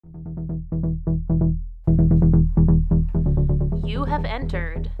have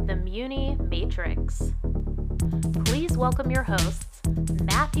entered the Muni Matrix. Please welcome your hosts,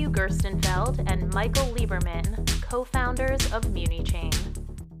 Matthew Gerstenfeld and Michael Lieberman, co-founders of Muni Chain.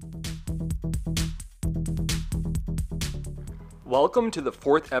 Welcome to the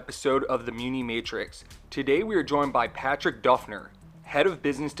fourth episode of the Muni Matrix. Today we are joined by Patrick Duffner, Head of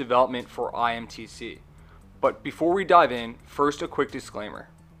Business Development for IMTC. But before we dive in, first a quick disclaimer.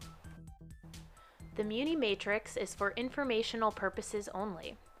 The Muni Matrix is for informational purposes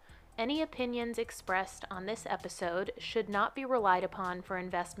only. Any opinions expressed on this episode should not be relied upon for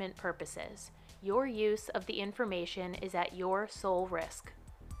investment purposes. Your use of the information is at your sole risk.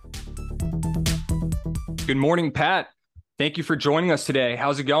 Good morning, Pat. Thank you for joining us today.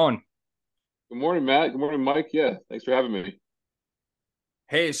 How's it going? Good morning, Matt. Good morning, Mike. Yeah, thanks for having me.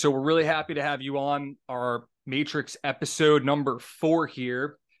 Hey, so we're really happy to have you on our Matrix episode number 4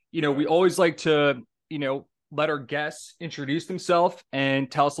 here. We always like to, let our guests introduce themselves and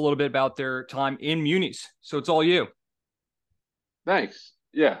tell us a little bit about their time in Munis. So it's all you. Thanks.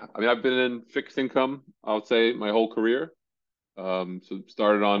 Yeah, I've been in fixed income, I would say, my whole career. So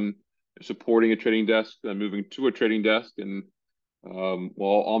started on supporting a trading desk, then moving to a trading desk, and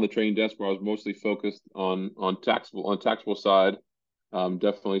while on the trading desk, where I was mostly focused on taxable side,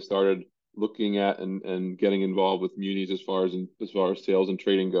 definitely started looking at and getting involved with munis as far as sales and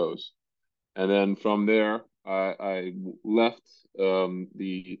trading goes. And then from there, I left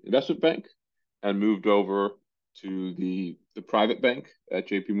the investment bank and moved over to the private bank at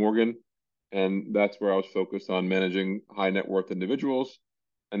JP Morgan. And that's where I was focused on managing high net worth individuals.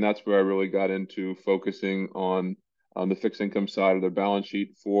 And that's where I really got into focusing on the fixed income side of their balance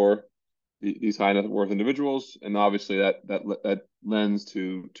sheet for these high net worth individuals. And obviously that lends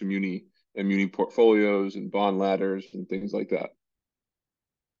to muni and muni portfolios and bond ladders and things like that.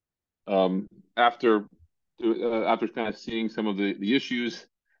 After kind of seeing some of the issues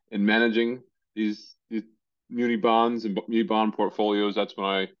in managing these muni bonds and muni bond portfolios, that's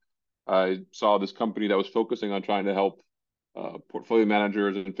when I saw this company that was focusing on trying to help portfolio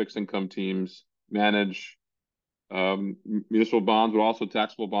managers and fixed income teams manage municipal bonds, but also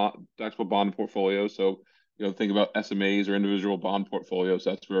taxable bond portfolios. So, think about SMAs or individual bond portfolios.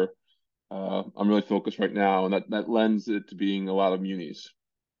 That's where I'm really focused right now, and that lends it to being a lot of munis.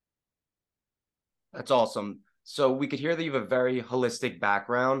 That's awesome. So we could hear that you have a very holistic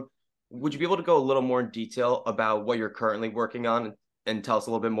background. Would you be able to go a little more in detail about what you're currently working on and tell us a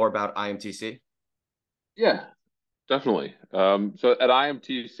little bit more about IMTC? Yeah, definitely. So at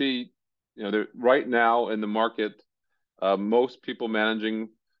IMTC, right now in the market, most people managing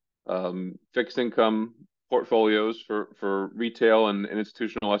fixed income portfolios for retail and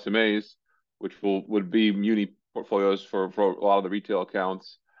institutional SMAs, which would be muni portfolios for a lot of the retail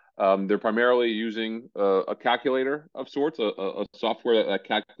accounts. They're primarily using a calculator of sorts, a software that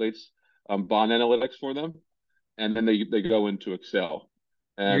calculates bond analytics for them, and then they go into Excel.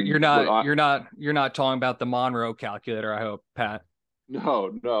 And you're not talking about the Monroe calculator, I hope, Pat. No.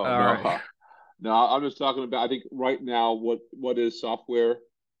 Right. No, I'm just talking about, I think right now what is software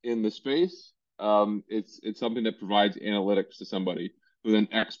in the space. It's something that provides analytics to somebody who then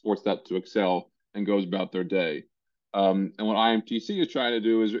exports that to Excel and goes about their day. And what IMTC is trying to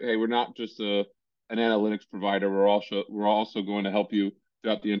do is, hey, we're not just an analytics provider. We're also going to help you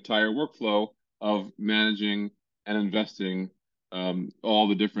throughout the entire workflow of managing and investing all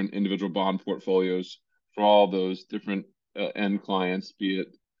the different individual bond portfolios for all those different end clients, be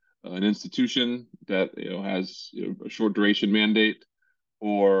it an institution that has a short duration mandate,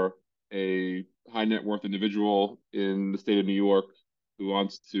 or a high net worth individual in the state of New York who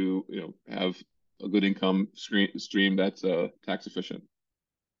wants to have a good income stream that's tax efficient.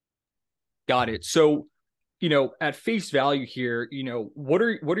 Got it. So, at face value here, what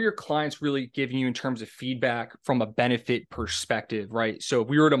are your clients really giving you in terms of feedback from a benefit perspective, right? So if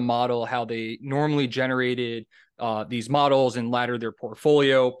we were to model how they normally generated these models and ladder their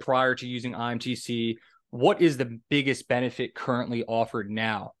portfolio prior to using IMTC, what is the biggest benefit currently offered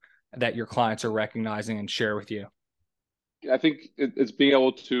now that your clients are recognizing and share with you? I think it's being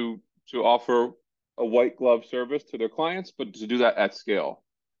able to offer a white glove service to their clients, but to do that at scale.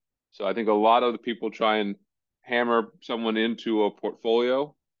 So I think a lot of the people try and hammer someone into a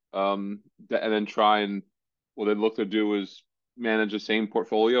portfolio, and then what they look to do is manage the same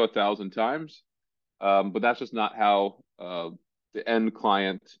portfolio 1,000 times. But that's just not how the end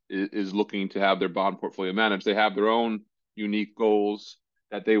client is looking to have their bond portfolio managed. They have their own unique goals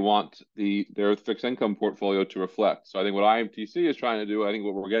that they want their fixed income portfolio to reflect. So I think what IMTC is trying to do, I think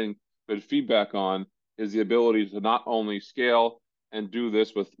what we're getting good feedback on, is the ability to not only scale and do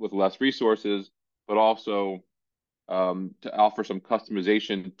this with less resources, but also to offer some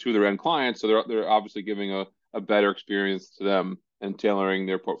customization to their end clients. So they're obviously giving a better experience to them and tailoring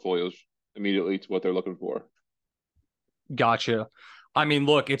their portfolios immediately to what they're looking for. Gotcha. I mean,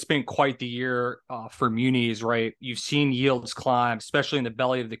 look, it's been quite the year for munis, right? You've seen yields climb, especially in the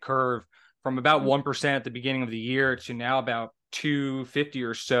belly of the curve, from about 1% at the beginning of the year to now about 250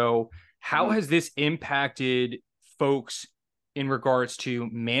 or so. How has this impacted folks in regards to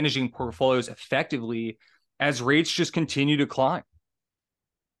managing portfolios effectively as rates just continue to climb?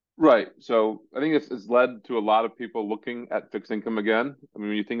 Right. So I think it's led to a lot of people looking at fixed income again. I mean,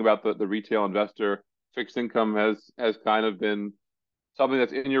 when you think about the retail investor, fixed income has kind of been something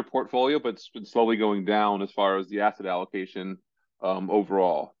that's in your portfolio, but it's been slowly going down as far as the asset allocation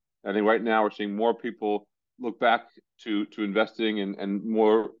overall. I think right now we're seeing more people look back to investing and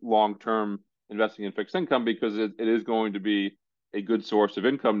more long-term investing in fixed income because it is going to be a good source of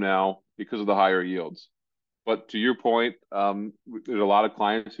income now because of the higher yields. But to your point, there's a lot of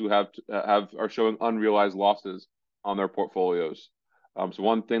clients who are showing unrealized losses on their portfolios. So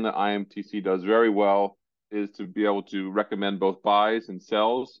one thing that IMTC does very well is to be able to recommend both buys and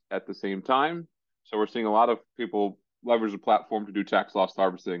sells at the same time. So we're seeing a lot of people leverage the platform to do tax loss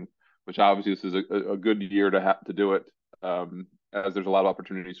harvesting, which obviously this is a good year to have to do it, as there's a lot of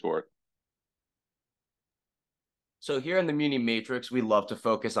opportunities for it. So here in the Muni Matrix, we love to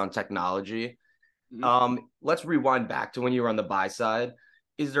focus on technology. Let's rewind back to when you were on the buy side.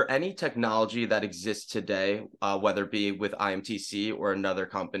 Is there any technology that exists today, whether it be with IMTC or another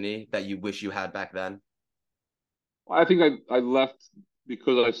company, that you wish you had back then? Well, I think I left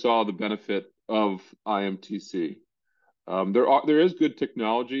because I saw the benefit of IMTC. There is good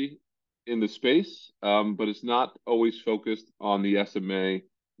technology in the space, but it's not always focused on the SMA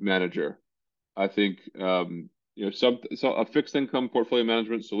manager. I think so a fixed income portfolio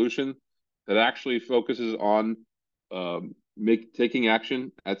management solution that actually focuses on taking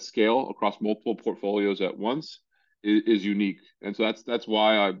action at scale across multiple portfolios at once is unique, and so that's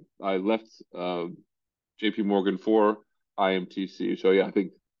why I left JP Morgan for IMTC. So yeah, I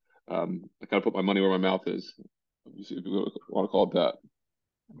think I kind of put my money where my mouth is, if you want to call it that.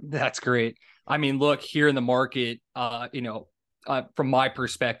 That's great. I mean, look, here in the market, from my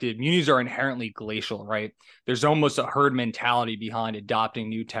perspective, munis are inherently glacial, right? There's almost a herd mentality behind adopting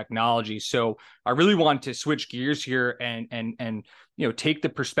new technology. So I really want to switch gears here and take the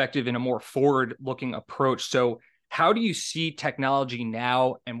perspective in a more forward-looking approach. So how do you see technology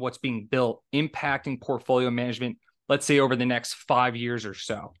now and what's being built impacting portfolio management, let's say over the next 5 years or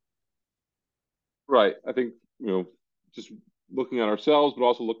so? Right. I think, just looking at ourselves, but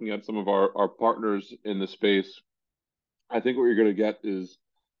also looking at some of our partners in the space, I think what you're going to get is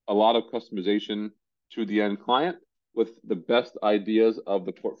a lot of customization to the end client with the best ideas of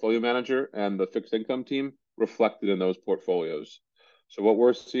the portfolio manager and the fixed income team reflected in those portfolios. So what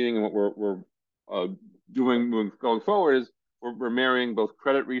we're seeing and what we're doing going forward is we're marrying both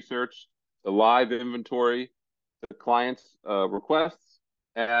credit research, the live inventory, the client's requests,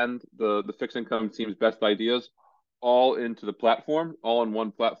 and the fixed income team's best ideas all into the platform, all in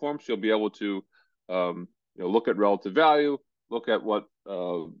one platform. So you'll be able to look at relative value, look at what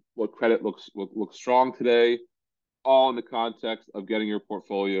credit looks strong today, all in the context of getting your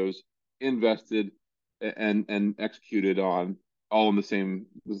portfolios invested and executed on, all in the same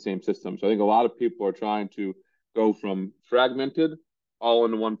system. So I think a lot of people are trying to go from fragmented all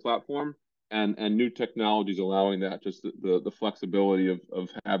into one platform, and new technologies allowing that, just the flexibility of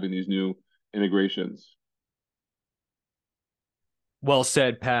having these new integrations. Well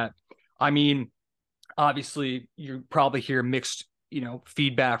said, Pat. I mean, obviously you probably hear mixed,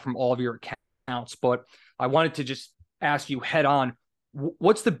 feedback from all of your accounts, but I wanted to just ask you head on,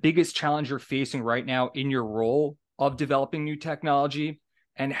 what's the biggest challenge you're facing right now in your role of developing new technology,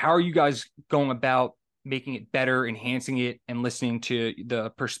 and how are you guys going about making it better, enhancing it, and listening to the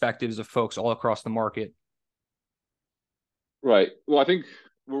perspectives of folks all across the market? Right. Well, I think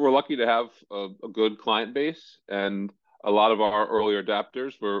we're lucky to have a good client base, and a lot of our earlier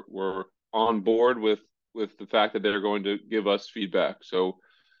adapters were on board with the fact that they're going to give us feedback. So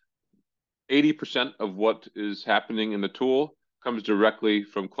 80% of what is happening in the tool comes directly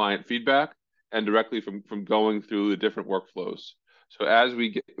from client feedback and directly from going through the different workflows. So as we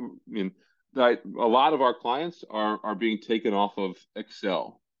get, a lot of our clients are being taken off of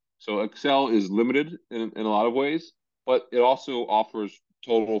Excel. So Excel is limited in a lot of ways, but it also offers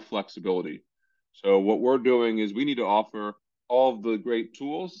total flexibility. So what we're doing is we need to offer all of the great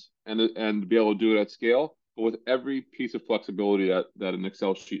tools and be able to do it at scale, but with every piece of flexibility that an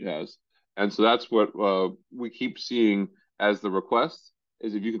Excel sheet has. And so that's what we keep seeing as the request,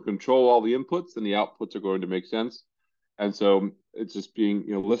 is if you can control all the inputs, then the outputs are going to make sense. And so it's just being,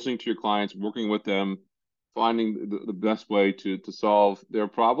 listening to your clients, working with them, finding the best way to solve their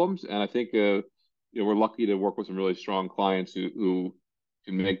problems. And I think, we're lucky to work with some really strong clients who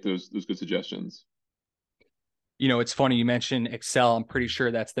can make those good suggestions. It's funny you mentioned Excel. I'm pretty sure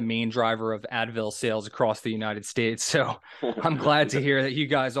that's the main driver of Advil sales across the United States. So I'm glad to hear that you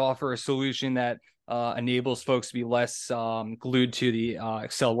guys offer a solution that enables folks to be less glued to the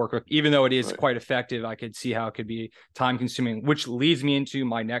Excel workbook. Even though it is Right. quite effective, I could see how it could be time consuming, which leads me into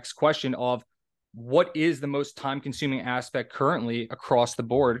my next question of what is the most time consuming aspect currently across the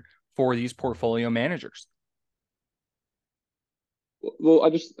board for these portfolio managers? Well,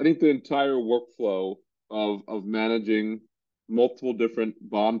 I think the entire workflow of managing multiple different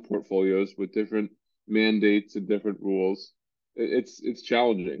bond portfolios with different mandates and different rules, it's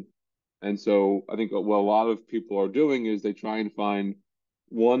challenging. And so I think what a lot of people are doing is they try and find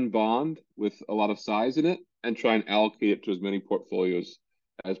one bond with a lot of size in it and try and allocate it to as many portfolios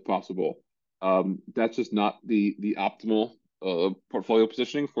as possible. That's just not the optimal portfolio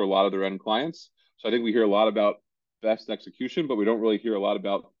positioning for a lot of their end clients. So I think we hear a lot about best execution, but we don't really hear a lot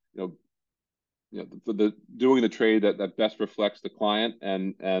about the doing the trade that best reflects the client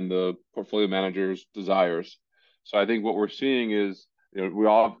and the portfolio manager's desires. So I think what we're seeing is we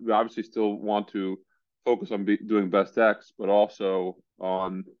obviously still want to focus on doing best X, but also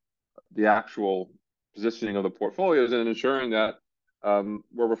on the actual positioning of the portfolios and ensuring that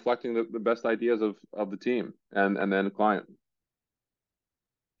we're reflecting the best ideas of the team and then the client.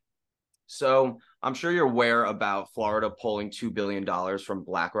 So I'm sure you're aware about Florida pulling $2 billion from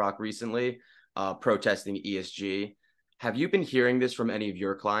BlackRock recently, protesting ESG. Have you been hearing this from any of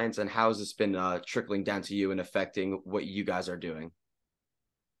your clients, and how has this been trickling down to you and affecting what you guys are doing?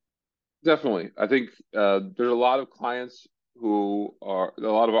 Definitely. I think there's a lot of a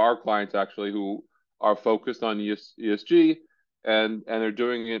lot of our clients actually who are focused on ESG and they're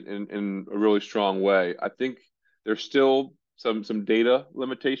doing it in a really strong way. I think there's still some data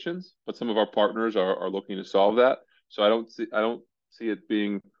limitations, but some of our partners are looking to solve that. So I don't see it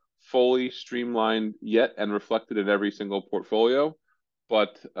being fully streamlined yet and reflected in every single portfolio.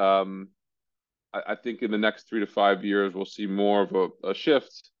 But I think in the next 3 to 5 years we'll see more of a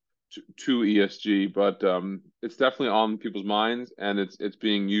shift to ESG, but it's definitely on people's minds and it's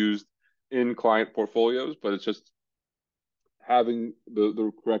being used in client portfolios, but it's just having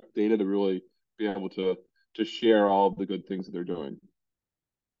the correct data to really be able to share all of the good things that they're doing.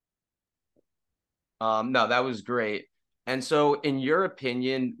 No, that was great. And so, in your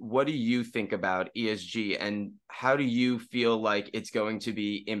opinion, what do you think about ESG and how do you feel like it's going to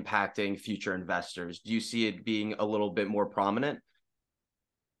be impacting future investors? Do you see it being a little bit more prominent?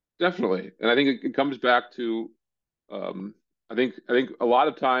 Definitely, and I think it comes back to I think a lot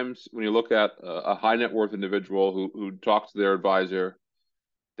of times when you look at a high net worth individual who talks to their advisor,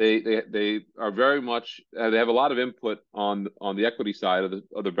 they are very much they have a lot of input on the equity side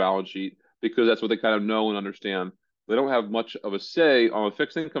of the balance sheet because that's what they kind of know and understand. They don't have much of a say on the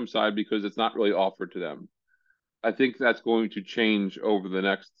fixed income side because it's not really offered to them. I think that's going to change over the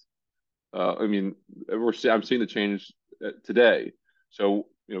next. I mean, I'm seeing the change today. So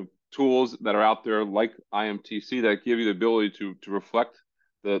tools that are out there like IMTC that give you the ability to reflect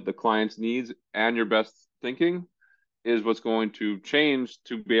the client's needs and your best thinking is what's going to change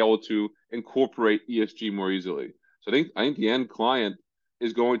to be able to incorporate ESG more easily. So I think the end client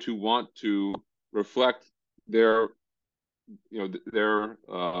is going to want to reflect their their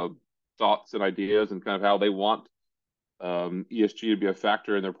thoughts and ideas and kind of how they want ESG to be a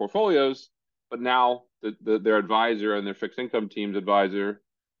factor in their portfolios. But now their advisor and their fixed income team's advisor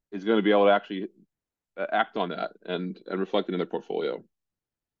is going to be able to actually act on that and reflect it in their portfolio.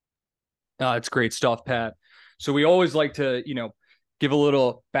 It's great stuff, Pat. So we always like to, give a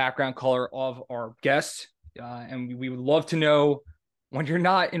little background color of our guests. And we would love to know, when you're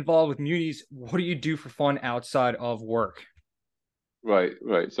not involved with munis, what do you do for fun outside of work? Right.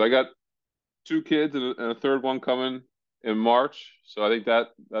 So I got 2 kids and a third one coming in March. So I think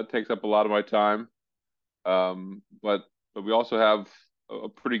that takes up a lot of my time. But we also have a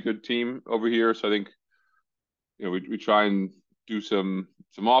pretty good team over here. So I think we try and do some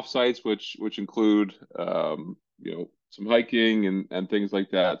offsites, which include some hiking and things like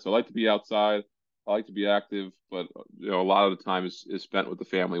that. So I like to be outside. I like to be active, but a lot of the time is spent with the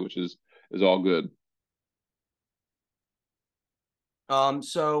family, which is all good.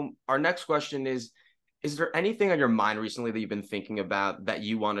 So our next question is there anything on your mind recently that you've been thinking about that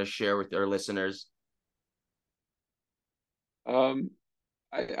you want to share with our listeners? I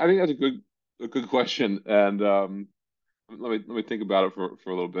think that's a good question, and let me think about it for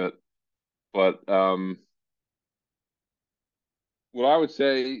a little bit. But what I would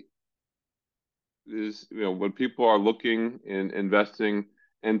say is, when people are looking in investing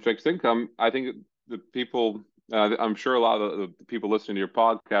in fixed income, I think the people, I'm sure a lot of the people listening to your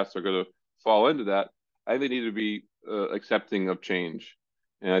podcast are going to fall into that. I think they need to be accepting of change.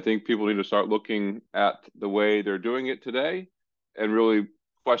 And I think people need to start looking at the way they're doing it today and really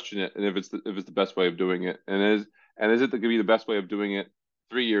question it. And if it's the best way of doing it, and is it going to be the best way of doing it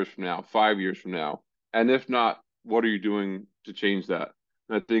 3 years from now, 5 years from now? And if not, what are you doing to change that?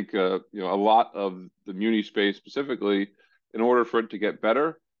 And I think a lot of the muni space specifically, in order for it to get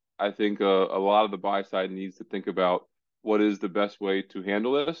better, I think a lot of the buy side needs to think about what is the best way to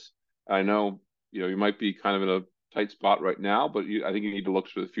handle this. I know you might be kind of in a tight spot right now, but I think you need to look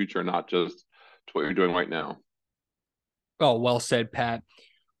to the future, not just to what you're doing right now. Oh, well said, Pat.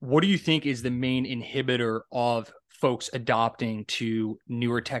 What do you think is the main inhibitor of folks adopting to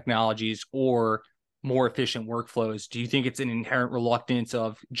newer technologies or more efficient workflows? Do you think it's an inherent reluctance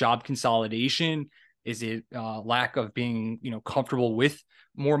of job consolidation? Is it lack of being, comfortable with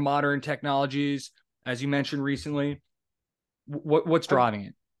more modern technologies, as you mentioned recently? What's driving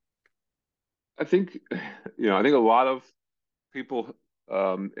it? I think, I think a lot of people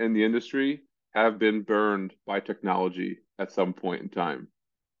in the industry have been burned by technology at some point in time.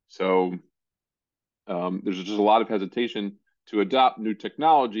 So there's just a lot of hesitation to adopt new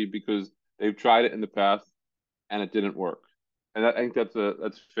technology because they've tried it in the past and it didn't work. And I think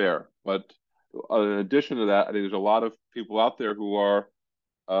that's fair. But in addition to that, I think there's a lot of people out there who are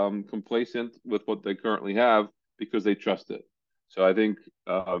complacent with what they currently have because they trust it. So I think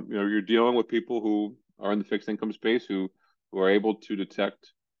you're dealing with people who are in the fixed income space who are able to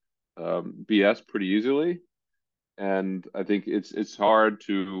detect BS pretty easily, and I think it's hard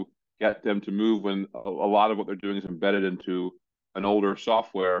to get them to move when a lot of what they're doing is embedded into an older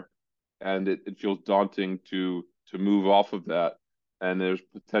software, and it feels daunting to move off of that. And there's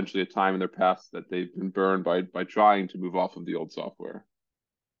potentially a time in their past that they've been burned by trying to move off of the old software.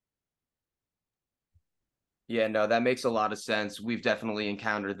 Yeah, no, that makes a lot of sense. We've definitely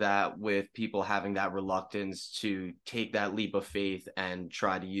encountered that with people having that reluctance to take that leap of faith and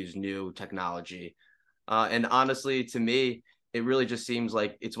try to use new technology. And honestly, to me, it really just seems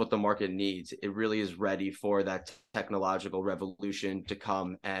like it's what the market needs. It really is ready for that technological revolution to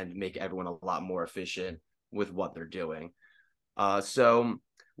come and make everyone a lot more efficient with what they're doing. So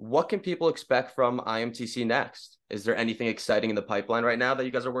what can people expect from IMTC next? Is there anything exciting in the pipeline right now that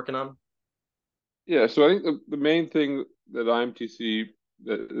you guys are working on? Yeah, so I think the main thing that IMTC,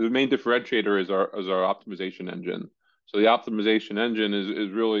 the main differentiator is our optimization engine. So the optimization engine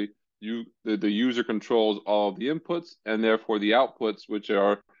is really the user controls all of the inputs and therefore the outputs, which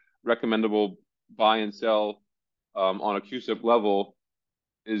are recommendable buy and sell on a QSIP level,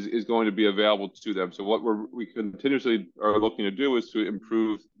 is going to be available to them. So what we continuously are looking to do is to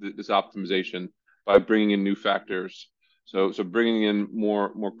improve this optimization by bringing in new factors. So bringing in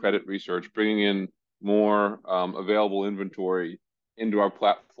more credit research, bringing in more available inventory into our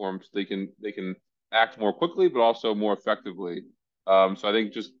platform so they can act more quickly, but also more effectively. So I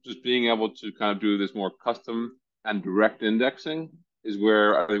think just being able to kind of do this more custom and direct indexing is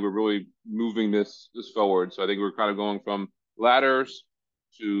where I think we're really moving this forward. So I think we're kind of going from ladders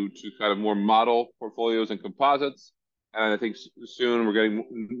to kind of more model portfolios and composites. And I think soon we're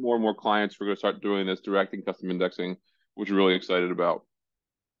getting more and more clients. We're going to start doing this direct and custom indexing, which we're really excited about.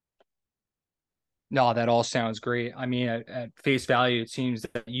 No, that all sounds great. I mean, at face value, it seems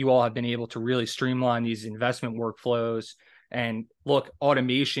that you all have been able to really streamline these investment workflows. And look,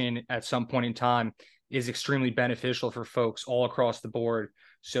 automation at some point in time is extremely beneficial for folks all across the board.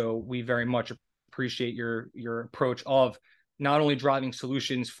 So we very much appreciate your approach of not only driving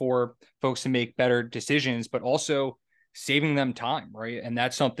solutions for folks to make better decisions, but also saving them time, right? And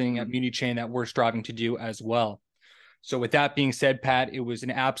that's something at Muni Chain that we're striving to do as well. So with that being said, Pat, it was an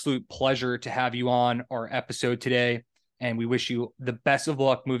absolute pleasure to have you on our episode today. And we wish you the best of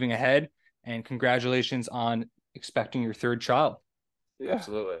luck moving ahead. And congratulations on expecting your third child. Yeah.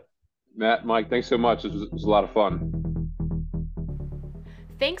 Absolutely. Matt, Mike, thanks so much. It was a lot of fun.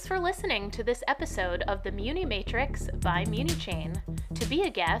 Thanks for listening to this episode of the Muni Matrix by Muni Chain. To be a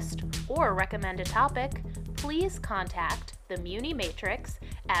guest or recommend a topic, please contact the Muni Matrix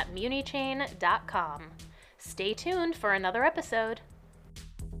at munichain.com. Stay tuned for another episode.